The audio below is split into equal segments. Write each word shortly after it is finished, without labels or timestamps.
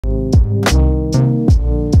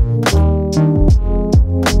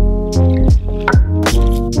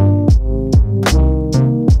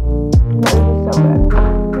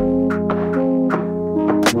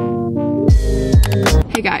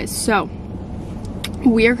So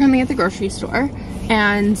we are currently at the grocery store,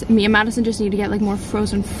 and me and Madison just need to get like more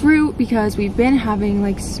frozen fruit because we've been having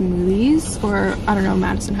like smoothies, or I don't know,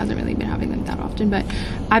 Madison hasn't really been having them that often, but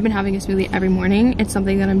I've been having a smoothie every morning. It's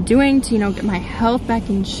something that I'm doing to, you know, get my health back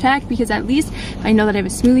in check, because at least I know that I have a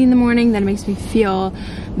smoothie in the morning, then it makes me feel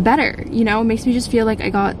better, you know. It makes me just feel like I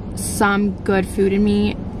got some good food in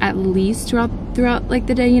me at least throughout like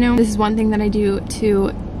the day, you know. This is one thing that I do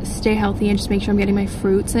to stay healthy and just make sure I'm getting my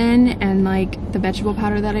fruits in, and like the vegetable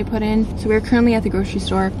powder that I put in. So we're currently at the grocery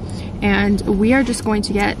store, and we are just going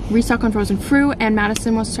to restock on frozen fruit, and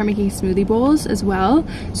Madison wants to start making smoothie bowls as well.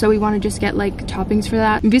 So we want to just get like toppings for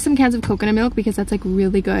that. Maybe some cans of coconut milk, because that's like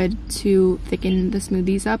really good to thicken the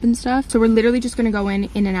smoothies up and stuff. So we're literally just gonna go in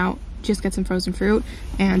and out, just get some frozen fruit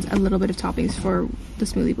and a little bit of toppings for the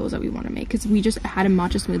smoothie bowls that we want to make, because we just had a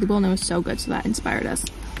matcha smoothie bowl and it was so good, so that inspired us.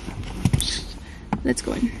 Let's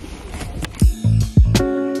go in.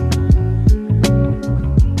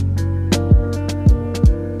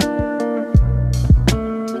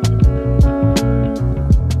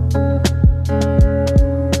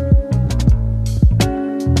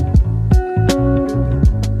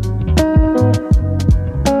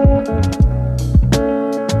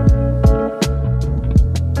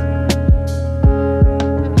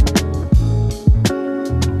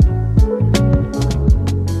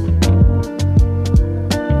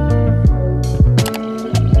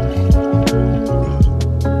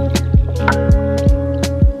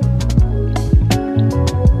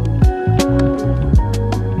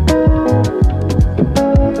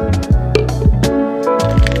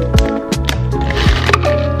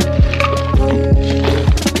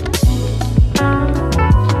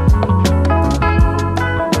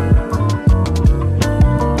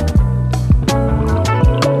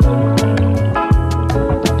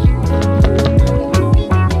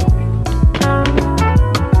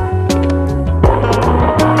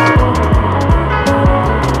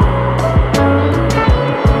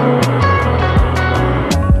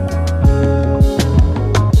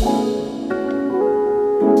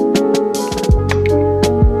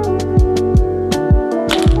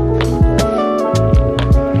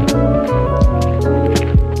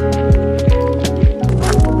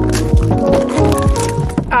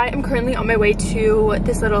 On my way to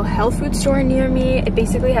this little health food store near me. It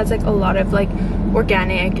basically has like a lot of like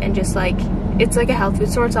organic and just like, it's like a health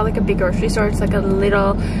food store. It's not like a big grocery store, it's like a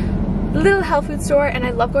little health food store, and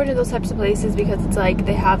I love going to those types of places because it's like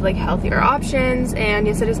they have like healthier options, and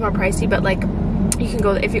yes, it is more pricey, but like you can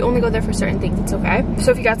go, if you only go there for certain things, it's okay.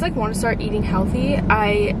 So if you guys like want to start eating healthy,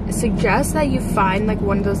 I suggest that you find like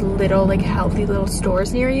one of those little like healthy little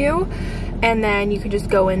stores near you, and then you can just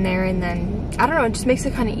go in there, and then I don't know, it just makes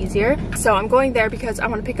it kind of easier. So I'm going there because I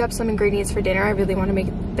want to pick up some ingredients for dinner. I really want to make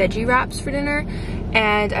veggie wraps for dinner,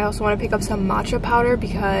 and I also want to pick up some matcha powder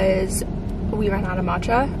because we ran out of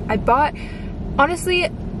matcha. I bought, honestly,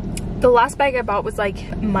 the last bag I bought was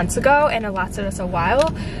like months ago and it lasted us a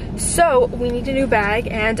while, so we need a new bag.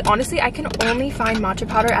 And honestly, I can only find matcha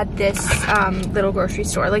powder at this little grocery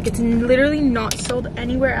store. Like, it's literally not sold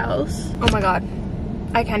anywhere else. Oh my god,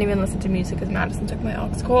 I can't even listen to music because Madison took my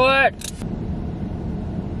aux cord.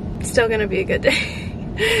 Still gonna be a good day.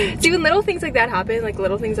 See, when little things like that happen, like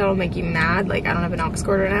little things that'll make you mad, like I don't have an aux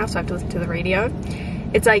cord right now, so I have to listen to the radio.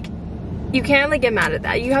 It's like, you can't like get mad at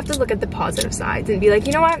that. You have to look at the positive sides and be like,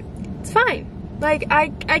 you know what? It's fine. Like, I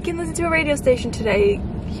can listen to a radio station today,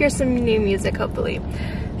 hear some new music, hopefully.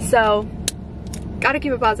 So, gotta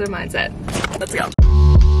keep a positive mindset. Let's go.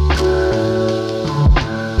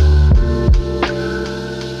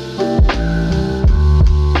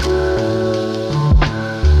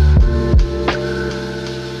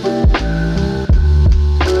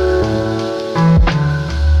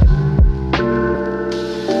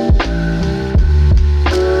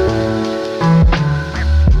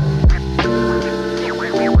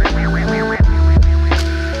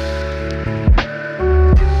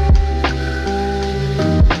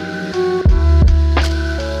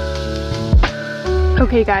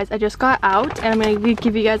 Okay guys, I just got out and I'm gonna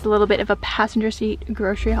give you guys a little bit of a passenger seat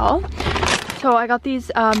grocery haul. So I got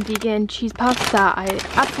these vegan cheese puffs that I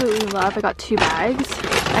absolutely love. I got 2 bags.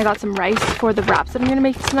 I got some rice for the wraps that I'm gonna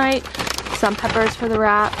make tonight, some peppers for the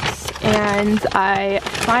wraps, and I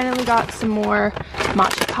finally got some more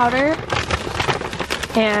matcha powder,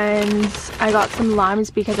 and I got some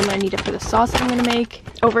limes because I'm gonna need it for the sauce that I'm gonna make.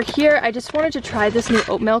 Over here, I just wanted to try this new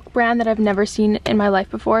oat milk brand that I've never seen in my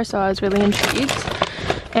life before, so I was really intrigued.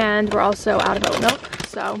 And we're also out of oat milk,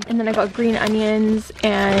 so. And then I got green onions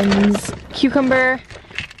and cucumber,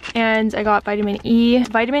 and I got vitamin E.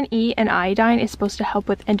 Vitamin E and iodine is supposed to help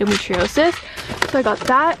with endometriosis, So I got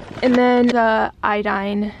that, and then the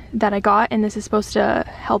iodine that I got, and this is supposed to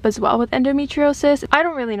help as well with endometriosis. I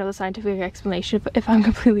don't really know the scientific explanation if I'm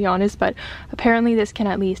completely honest, but apparently this can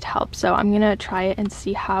at least help. So I'm gonna try it and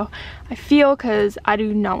see how I feel, because I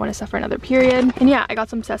do not want to suffer another period. And yeah, I got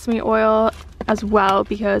some sesame oil as well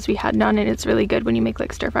because we had none, and it's really good when you make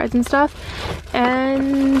like stir fries and stuff.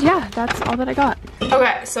 And yeah, that's all that I got.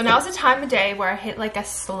 Okay, so now's the time of day where I hit like a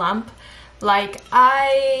slump. Like,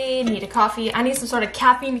 I need a coffee. I need some sort of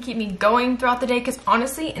caffeine to keep me going throughout the day, because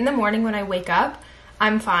honestly, in the morning when I wake up,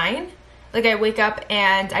 I'm fine. Like, I wake up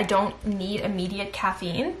and I don't need immediate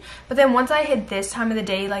caffeine. But then once I hit this time of the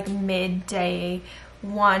day, like midday,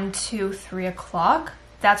 1, 2, 3 o'clock,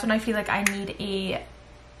 that's when I feel like I need a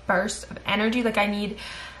burst of energy. Like, I need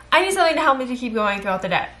something to help me to keep going throughout the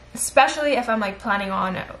day. Especially if I'm like planning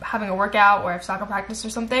on having a workout or if soccer practice or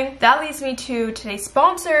something. That leads me to today's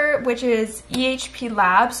sponsor, which is EHP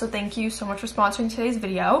Labs. So thank you so much for sponsoring today's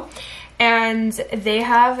video. And they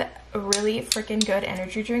have really freaking good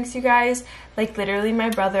energy drinks, you guys. Like, literally my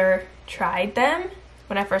brother tried them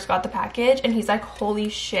when I first got the package, and he's like, holy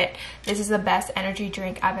shit, this is the best energy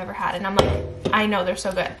drink I've ever had. And I'm like, I know, they're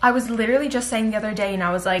so good. I was literally just saying the other day, and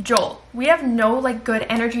I was like, Joel, we have no like good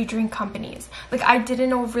energy drink companies. Like, I didn't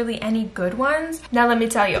know really any good ones. Now let me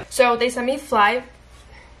tell you. So they sent me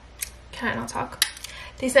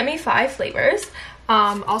They sent me 5 flavors.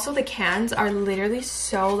 Also the cans are literally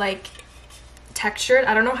so like textured.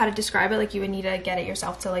 I don't know how to describe it. Like, you would need to get it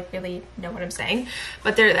yourself to like really know what I'm saying,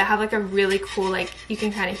 but they have like a really cool, like, you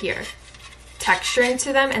can kind of hear texture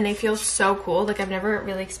into them, and they feel so cool. Like, I've never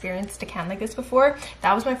really experienced a can like this before.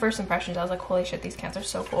 That was my first impressions. I was like, holy shit, these cans are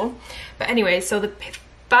so cool. But anyway, so the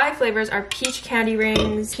 5 flavors are peach candy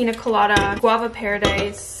rings, pina colada, guava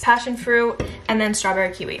paradise, passion fruit, and then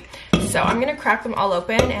strawberry kiwi. So I'm gonna crack them all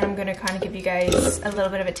open, and I'm gonna kind of give you guys a little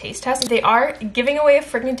bit of a taste test. They are giving away a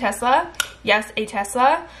freaking Tesla. Yes, a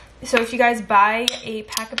Tesla. So if you guys buy a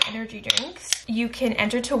pack of energy drinks, you can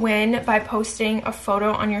enter to win by posting a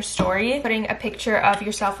photo on your story, putting a picture of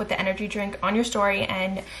yourself with the energy drink on your story,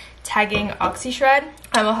 and tagging OXYSHRED.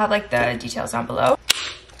 I will have like the details down below.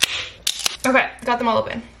 Okay, got them all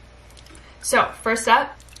open. So first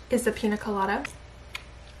up is the pina colada.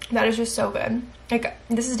 That is just so good. Like,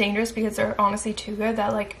 this is dangerous because they're honestly too good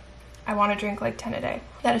that like I want to drink like 10 a day.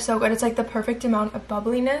 That is so good. It's like the perfect amount of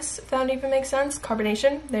bubbliness, if that even makes sense.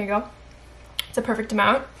 Carbonation, there you go. It's a perfect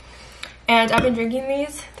amount. And I've been drinking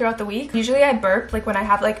these throughout the week. Usually I burp like when I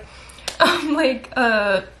have like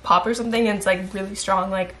a pop or something, and it's like really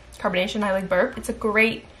strong like carbonation. I like burp. It's a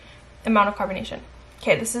great amount of carbonation.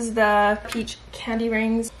 Okay, this is the peach candy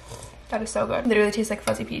rings. That is so good. Literally tastes like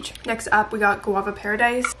fuzzy peach. Next up, we got guava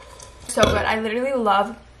paradise. So good. I literally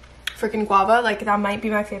love freaking guava. Like, that might be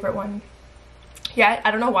my favorite one yet.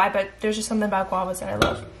 I don't know why, but there's just something about guavas that I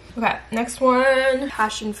love. Okay, next one,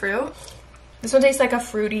 passion fruit. This one tastes like a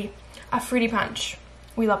fruity punch.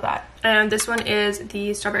 We love that. And this one is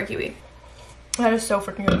the strawberry kiwi. That is so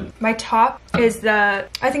freaking good. My top is I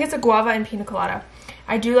think it's a guava and pina colada.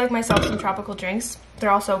 I do like myself some tropical drinks. They're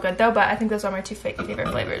all so good though, but I think those are my 2 favorite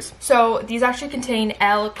flavors. So these actually contain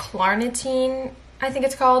L-carnitine, I think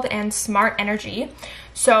it's called, and Smart Energy.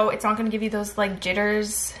 So it's not going to give you those like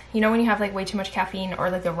jitters, you know, when you have like way too much caffeine or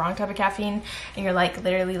like the wrong type of caffeine and you're like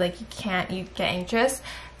literally like you get anxious.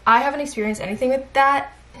 I haven't experienced anything with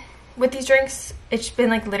that with these drinks. It's been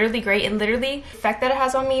like literally great. And literally the effect that it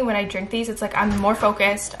has on me when I drink these, it's like I'm more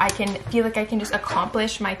focused. I can feel like I can just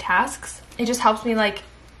accomplish my tasks. It just helps me like,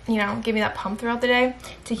 you know, give me that pump throughout the day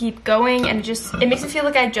to keep going, and it makes me feel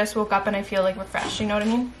like I just woke up and I feel like refreshed, you know what I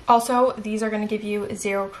mean? Also, these are going to give you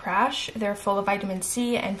zero crash. They're full of vitamin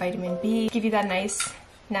C and vitamin B, give you that nice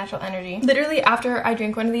natural energy. Literally after I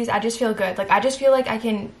drink one of these, I just feel good. Like, I just feel like I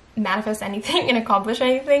can manifest anything and accomplish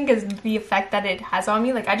anything because the effect that it has on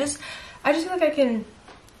me. Like, I just feel like I can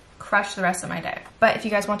crush the rest of my day. But if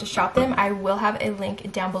you guys want to shop them, I will have a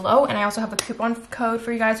link down below, and I also have a coupon code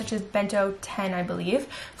for you guys, which is bento10, I believe,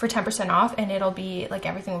 for 10% off, and it'll be like,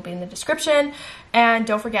 everything will be in the description. And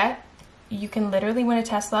don't forget, you can literally win a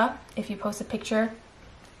Tesla if you post a picture,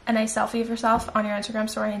 a nice selfie of yourself on your Instagram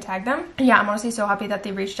story and tag them. And yeah, I'm honestly so happy that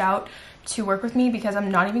they reached out to work with me, because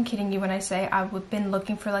I'm not even kidding you when I say I've been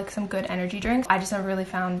looking for like some good energy drinks. I just never really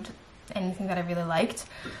found anything that I really liked,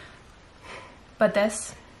 but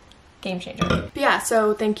this, game changer. But yeah,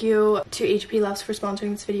 so thank you to HP Labs for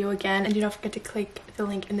sponsoring this video again, and do not forget to click the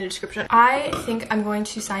link in the description. I think I'm going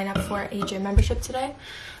to sign up for a gym membership today,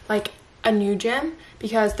 like a new gym,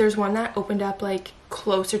 because there's one that opened up like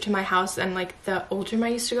closer to my house than like the old gym I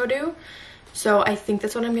used to go to, So I think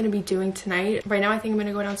that's what I'm going to be doing tonight. Right now I think I'm going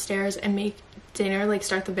to go downstairs and make dinner, like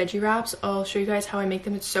start the veggie wraps. I'll show you guys how I make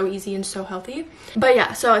them. It's so easy and so healthy. But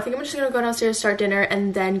yeah, so I think I'm just going to go downstairs, start dinner,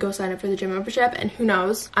 and then go sign up for the gym membership. And who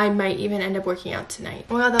knows, I might even end up working out tonight.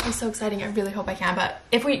 Oh my god, that was so exciting. I really hope I can. But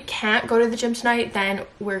if we can't go to the gym tonight, then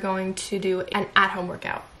we're going to do an at-home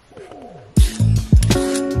workout.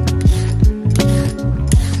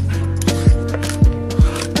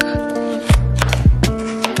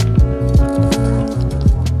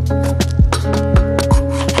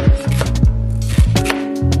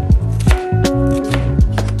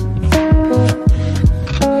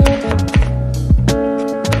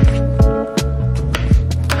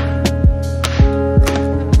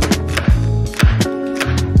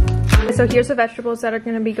 So here's the vegetables that are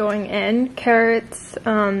going to be going in: carrots,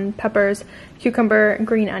 peppers, cucumber,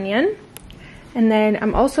 green onion. And then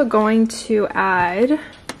I'm also going to add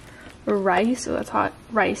rice, so that's hot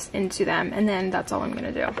rice, into them. And then that's all I'm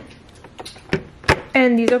going to do.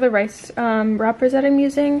 And these are the rice wrappers that I'm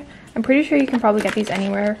using. I'm pretty sure you can probably get these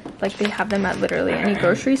anywhere. Like, they have them at literally any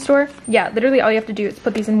grocery store. Yeah, literally all you have to do is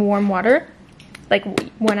put these in warm water, like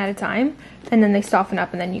one at a time. And then they soften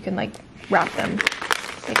up, and then you can like wrap them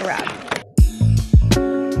like a wrap.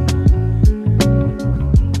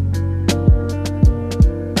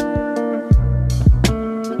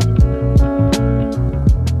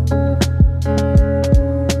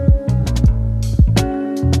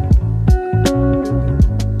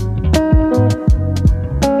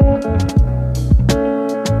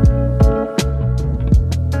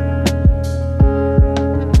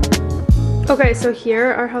 Okay, so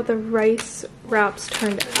here are how the rice wraps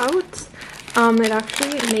turned out. It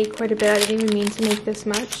actually made quite a bit. I didn't even mean to make this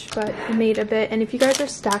much, but it made a bit. And if you guys are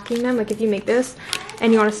stacking them, like if you make this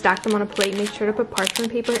and you want to stack them on a plate, make sure to put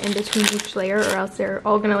parchment paper in between each layer, or else they're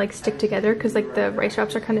all gonna like stick together, because like the rice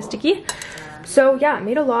wraps are kind of sticky. So yeah, I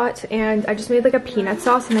made a lot, and I just made like a peanut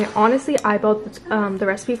sauce, and I honestly eyeballed the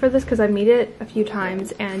recipe for this because I made it a few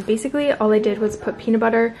times. And basically all I did was put peanut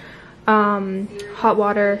butter, hot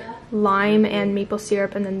water, lime, and maple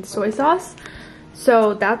syrup, and then soy sauce.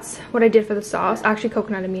 So that's what I did for the sauce. Actually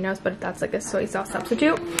coconut aminos, but that's like a soy sauce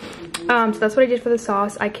substitute. So that's what I did for the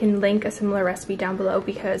sauce. I can link a similar recipe down below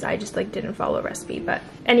because I just like didn't follow a recipe, but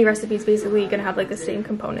any recipe is basically gonna have like the same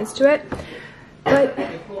components to it. But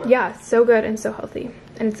yeah, so good and so healthy,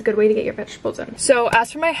 and it's a good way to get your vegetables in. So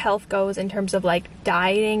as for my health goes, in terms of like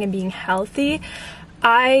dieting and being healthy,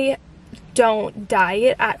 I don't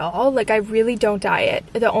diet at all. Like, I really don't diet.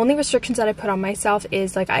 The only restrictions that I put on myself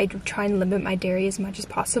is like I try and limit my dairy as much as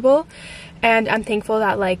possible, and I'm thankful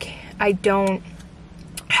that like I don't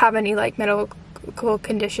have any like medical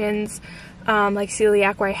conditions like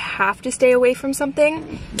celiac where I have to stay away from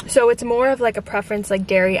something. So it's more of like a preference. Like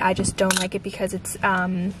dairy, I just don't like it because it's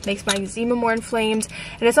makes my eczema more inflamed,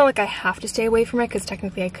 and it's not like I have to stay away from it, because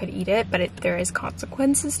technically I could eat it, but there is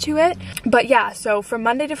consequences to it. But yeah, so from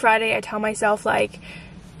Monday to Friday I tell myself like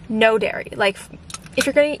no dairy. Like if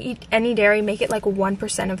you're gonna eat any dairy, make it like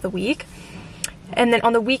 1% of the week. And then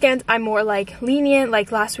on the weekends I'm more like lenient.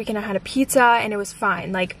 Like last weekend I had a pizza and it was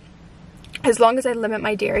fine. Like as long as I limit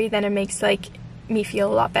my dairy, then it makes like me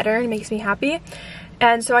feel a lot better and it makes me happy.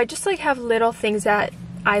 And so I just like have little things that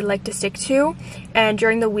I like to stick to, and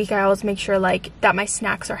during the week I always make sure like that my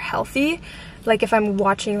snacks are healthy. Like if I'm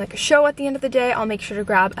watching like a show at the end of the day, I'll make sure to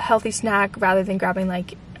grab a healthy snack rather than grabbing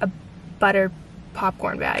like a buttered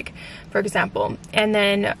popcorn bag, for example. And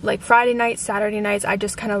then like Friday nights, Saturday nights, I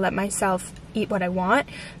just kind of let myself eat what I want.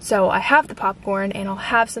 So I have the popcorn and I'll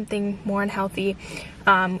have something more unhealthy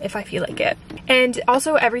if I feel like it. And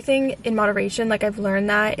also everything in moderation. Like I've learned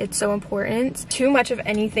that it's so important. Too much of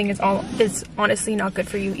anything is honestly not good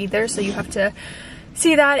for you either, so you have to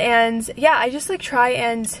see that. And yeah, I just like try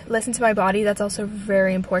and listen to my body. That's also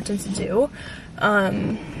very important to do.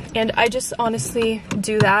 And I just honestly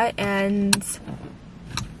do that and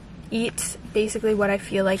eat basically what I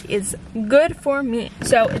feel like is good for me.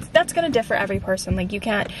 So that's gonna differ every person. Like you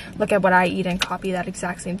can't look at what I eat and copy that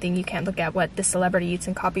exact same thing. You can't look at what the celebrity eats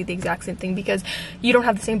and copy the exact same thing, because you don't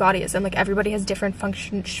have the same body as them. Like everybody has different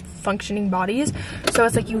functioning bodies, so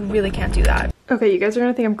it's like you really can't do that. Okay, you guys are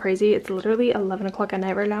gonna think I'm crazy. It's literally 11 o'clock at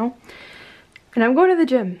night right now, and I'm going to the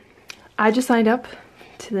gym. I just signed up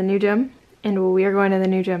to the new gym, and we are going to the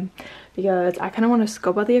new gym because I kind of want to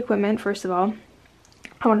scope out the equipment. First of all,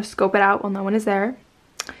 I want to scope it out while no one is there,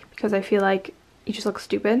 because I feel like you just look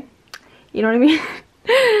stupid. You know what I mean?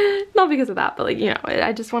 Not because of that, but like, you know,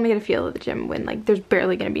 I just want to get a feel of the gym when like there's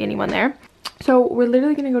barely going to be anyone there. So we're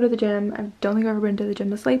literally gonna go to the gym. I don't think I've ever been to the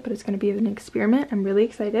gym this late, but it's gonna be an experiment. I'm really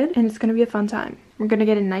excited and it's gonna be a fun time. We're gonna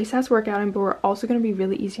get a nice ass workout in, but we're also gonna be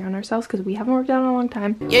really easy on ourselves because we haven't worked out in a long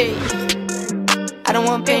time. Yeah, I don't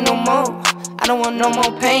want pain no more. I don't want no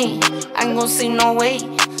more pain. I can go see no way.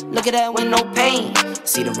 Look at that with no pain.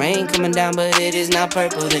 See the rain coming down, but it is not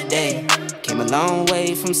purple today. Came a long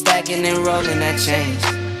way from stacking and rolling that change.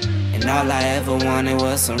 And all I ever wanted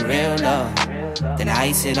was some real love. Then I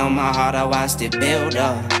iced it on my heart, I watched it build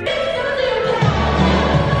up.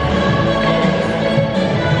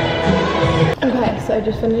 Okay, so I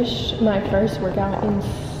just finished my first workout in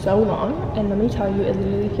so long, and let me tell you, it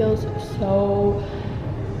literally feels so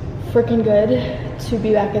freaking good to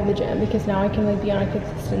be back at the gym because now I can like be on a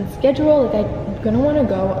consistent schedule. Like I'm gonna want to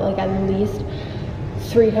go like at least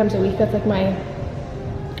 3 times a week. That's like my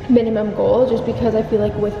minimum goal, just because I feel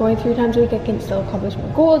like with going 3 times a week I can still accomplish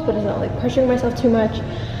my goals, but it's not like pressuring myself too much.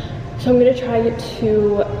 So I'm gonna try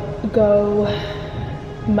to go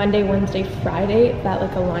Monday, Wednesday, Friday, if that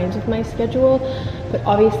like aligns with my schedule. But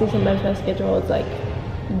obviously sometimes my schedule is like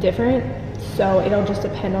different, so it'll just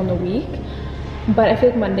depend on the week. But I feel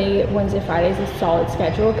like Monday, Wednesday, Friday is a solid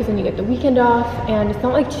schedule because then you get the weekend off, and it's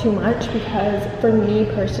not like too much because for me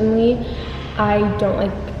personally, I don't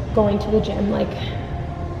like going to the gym like,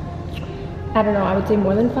 I don't know, I would say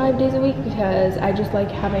more than 5 days a week because I just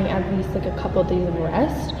like having at least like a couple of days of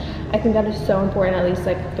rest. I think that is so important, at least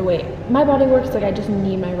like the way my body works. Like I just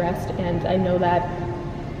need my rest, and I know that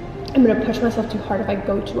I'm gonna push myself too hard if I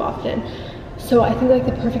go too often. So I think like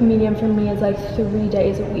the perfect medium for me is like 3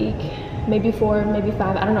 days a week, maybe 4, maybe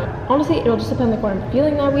 5, I don't know. Honestly, it'll just depend like what I'm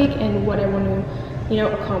feeling that week and what I want to, you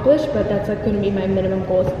know, accomplish, but that's like going to be my minimum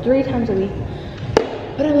goal, is 3 times a week.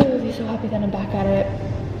 But I'm literally so happy that I'm back at it.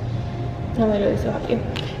 I'm literally so happy.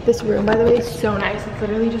 This room, by the way, is so nice. It's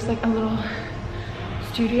literally just like a little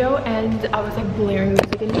studio, and I was like blaring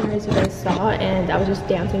music in here as you guys saw, and I was just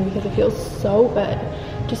dancing because it feels so good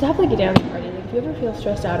just to have like a dance party. Like if you ever feel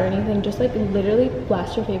stressed out or anything, just like literally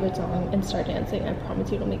blast your favorite song and start dancing. I promise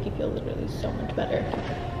you it'll make you feel literally so much better.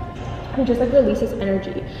 It just like releases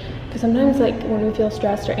energy, because sometimes like when we feel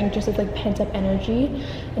stressed or anxious, it's like pent up energy,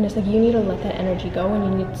 and it's like you need to let that energy go, and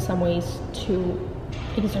you need some ways to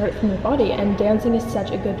exert it from your body. And dancing is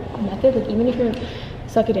such a good method. Like even if you're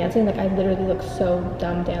suck at dancing, like I literally look so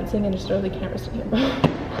dumb dancing and just literally can't rest here, but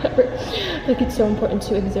whatever. Like it's so important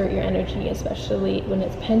to exert your energy, especially when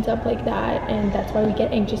it's pent up like that. And that's why we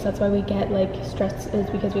get anxious, that's why we get like stressed, is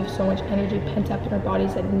because we have so much energy pent up in our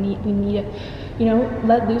bodies that we need to, you know,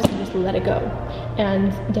 let loose and just let it go.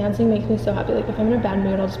 And dancing makes me so happy. Like if I'm in a bad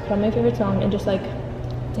mood, I'll just put on my favorite song and just like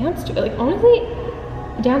dance to it. Like honestly,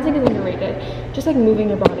 dancing is underrated. Just like moving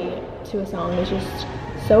your body to a song is just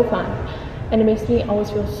so fun, and it makes me always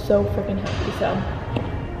feel so freaking happy.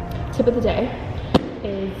 So tip of the day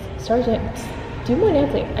is start dancing. Do more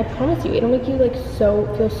dancing. I promise you, it'll make you like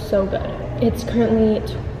feel so good. It's currently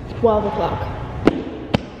 12 o'clock.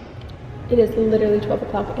 It is literally 12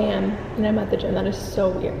 o'clock a.m. and I'm at the gym. That is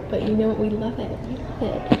so weird, but you know what, we love it. We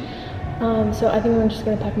love it. So I think I'm just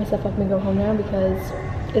gonna pack myself up and go home now because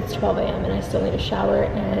it's 12 a.m. and I still need a shower,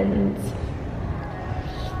 and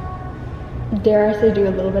dare I say do a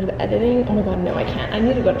little bit of editing. Oh my god, no, I can't. I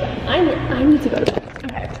need to go to bed. I need to go to bed.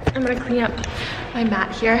 Okay, I'm gonna clean up my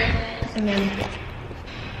mat here and then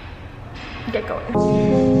get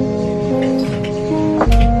going.